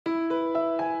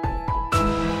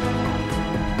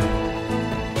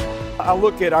I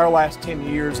look at our last 10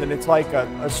 years and it's like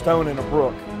a stone in a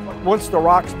brook. Once the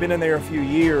rock's been in there a few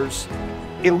years,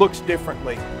 it looks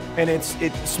differently and it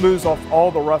smooths off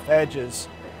all the rough edges.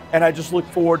 And I just look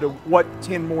forward to what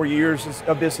 10 more years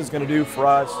of this is going to do for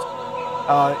us,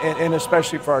 and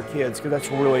especially for our kids, because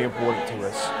that's really important to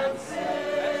us.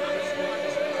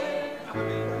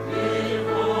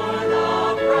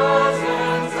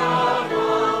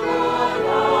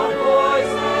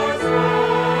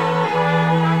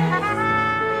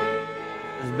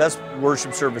 The best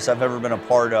worship service I've ever been a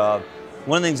part of.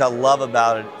 One of the things I love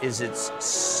about it is it's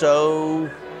so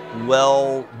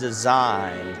well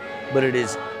designed, but it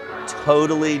is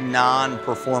totally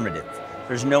non-performative.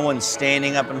 There's no one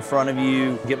standing up in front of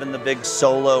you, giving the big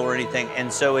solo or anything,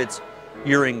 and so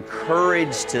you're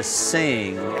encouraged to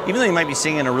sing. Even though you might be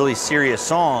singing a really serious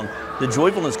song, the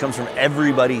joyfulness comes from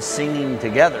everybody singing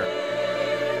together.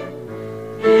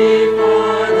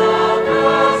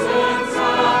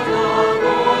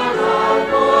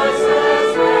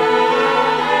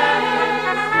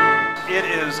 It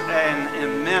is an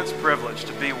immense privilege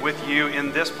to be with you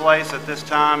in this place at this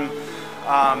time.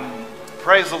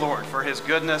 Praise the Lord for His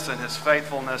goodness and His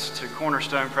faithfulness to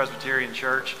Cornerstone Presbyterian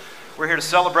Church. We're here to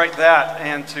celebrate that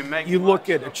and to make... You look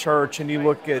at a church and you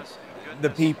look at the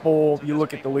people, you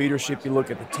look at the leadership, you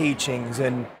look at the teachings,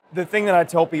 and the thing that I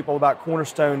tell people about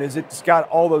Cornerstone is it's got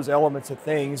all those elements of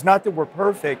things. Not that we're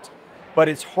perfect, but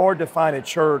it's hard to find a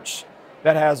church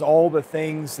that has all the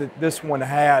things that this one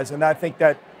has, and I think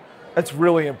that's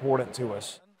really important to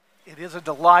us. It is a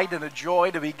delight and a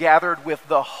joy to be gathered with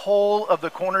the whole of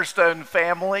the Cornerstone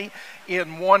family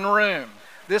in one room.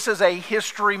 This is a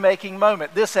history-making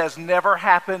moment. This has never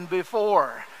happened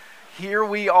before. Here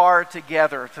we are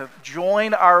together to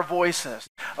join our voices,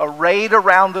 arrayed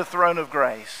around the throne of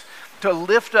grace, to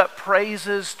lift up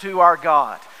praises to our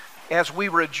God as we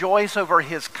rejoice over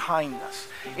His kindness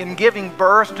in giving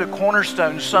birth to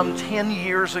Cornerstone some 10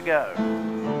 years ago.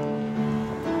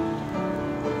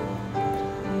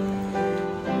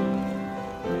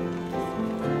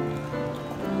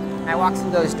 I walk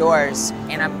through those doors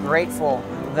and I'm grateful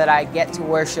that I get to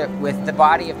worship with the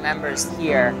body of members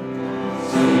here.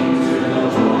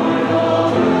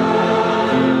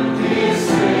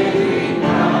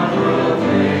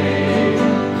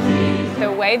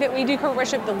 The way that we do corporate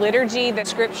worship, the liturgy, the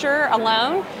scripture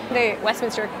alone, the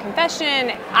Westminster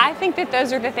Confession, I think that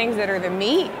those are the things that are the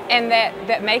meat and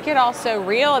that make it all so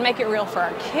real and make it real for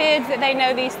our kids that they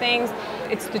know these things.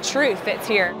 It's the truth that's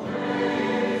here.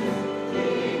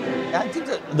 I think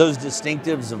that those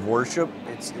distinctives of worship,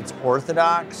 it's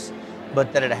orthodox,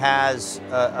 but that it has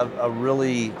a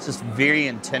really just very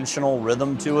intentional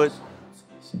rhythm to it.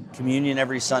 Communion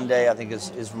every Sunday, I think,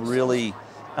 is really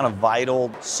kind of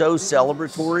vital, so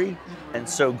celebratory and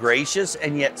so gracious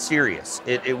and yet serious.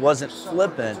 It wasn't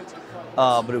flippant,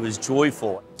 but it was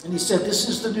joyful. And He said, "This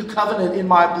is the new covenant in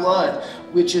my blood,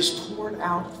 which is poured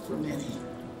out for many.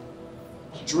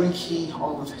 Drink ye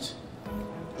all of it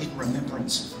in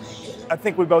remembrance of me." I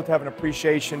think we both have an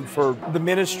appreciation for the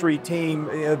ministry team,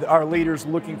 our leaders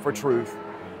looking for truth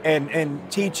and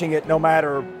teaching it no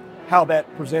matter how that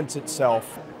presents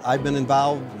itself. I've been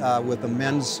involved with the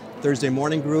men's Thursday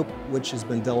morning group, which has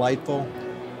been delightful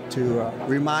to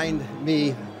remind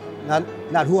me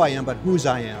not who I am, but whose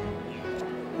I am.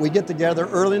 We get together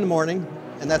early in the morning,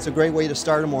 and that's a great way to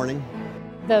start a morning.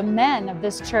 The men of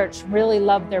this church really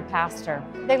love their pastor.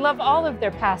 They love all of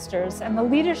their pastors, and the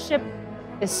leadership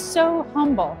is so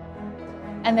humble,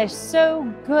 and they're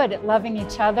so good at loving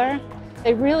each other.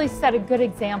 They really set a good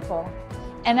example.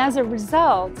 And as a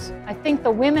result, I think the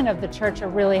women of the church are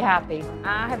really happy.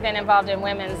 I have been involved in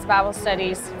women's Bible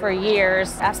studies for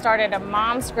years. I started a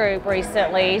mom's group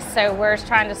recently, so we're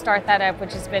trying to start that up,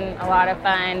 which has been a lot of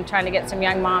fun, trying to get some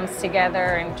young moms together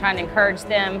and trying to encourage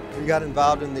them. We got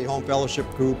involved in the home fellowship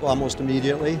group almost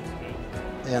immediately,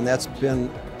 and that's been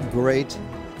great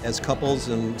as couples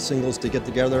and singles to get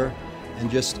together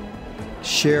and just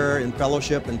share in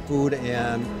fellowship and food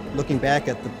and looking back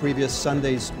at the previous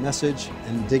Sunday's message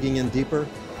and digging in deeper.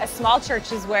 A small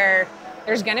church is where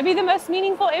there's going to be the most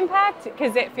meaningful impact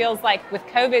because it feels like with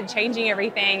COVID changing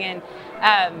everything and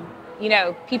you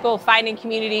know, people finding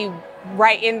community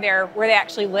right in there where they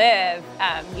actually live.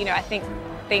 You know, I think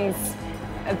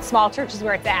a small church is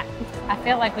where it's at. I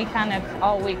feel like we kind of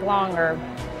all week long are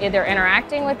either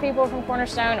interacting with people from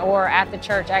Cornerstone or at the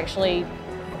church actually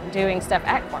doing stuff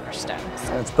at Cornerstone.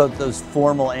 So it's both those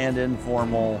formal and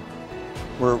informal.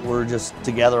 We're just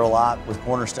together a lot with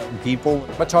Cornerstone people.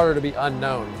 Much harder to be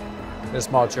unknown in a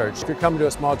small church. If you're coming to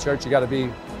a small church, you got to be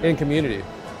in community. It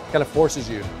kind of forces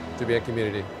you to be in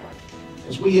community.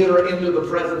 As we enter into the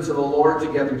presence of the Lord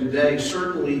together today,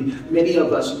 certainly many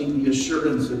of us need the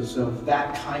assurances of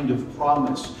that kind of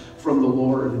promise from the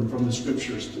Lord and from the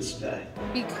Scriptures this day.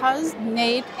 Because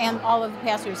Nate and all of the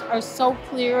pastors are so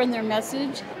clear in their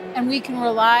message, and we can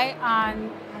rely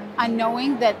on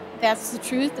knowing that that's the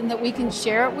truth and that we can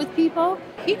share it with people.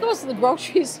 He goes to the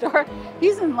grocery store,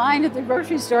 he's in line at the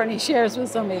grocery store and he shares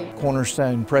with somebody.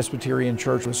 Cornerstone Presbyterian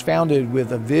Church was founded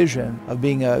with a vision of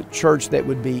being a church that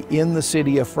would be in the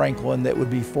city of Franklin, that would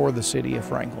be for the city of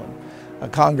Franklin. A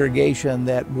congregation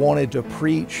that wanted to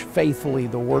preach faithfully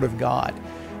the Word of God,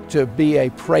 to be a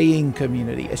praying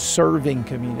community, a serving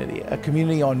community, a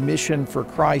community on mission for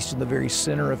Christ in the very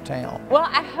center of town. Well,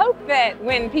 I hope that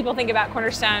when people think about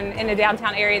Cornerstone in the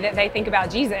downtown area that they think about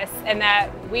Jesus, and that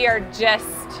we are just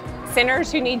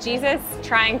sinners who need Jesus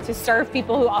trying to serve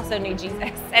people who also need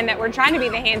Jesus, and that we're trying to be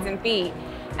the hands and feet.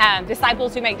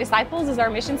 Disciples who make disciples is our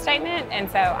mission statement,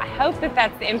 and so I hope that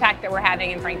that's the impact that we're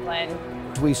having in Franklin.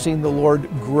 We've seen the Lord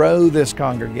grow this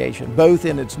congregation, both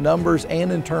in its numbers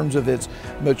and in terms of its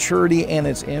maturity and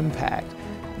its impact.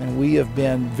 And we have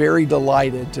been very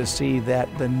delighted to see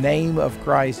that the name of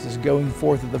Christ is going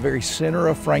forth at the very center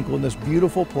of Franklin, this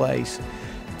beautiful place,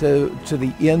 to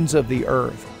the ends of the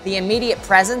earth. The immediate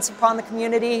presence upon the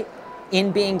community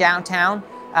in being downtown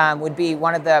would be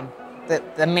one of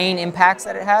the main impacts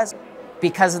that it has.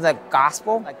 Because of the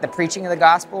gospel, like the preaching of the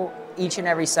gospel each and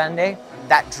every Sunday,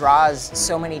 that draws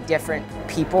so many different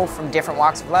people from different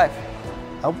walks of life.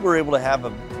 I hope we're able to have a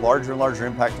larger and larger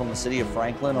impact on the city of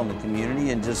Franklin, on the community,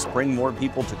 and just bring more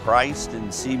people to Christ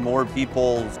and see more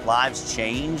people's lives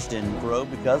changed and grow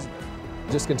because of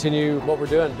it. Just continue what we're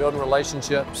doing, building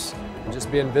relationships,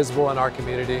 just being visible in our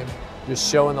community,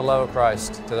 just showing the love of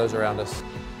Christ to those around us.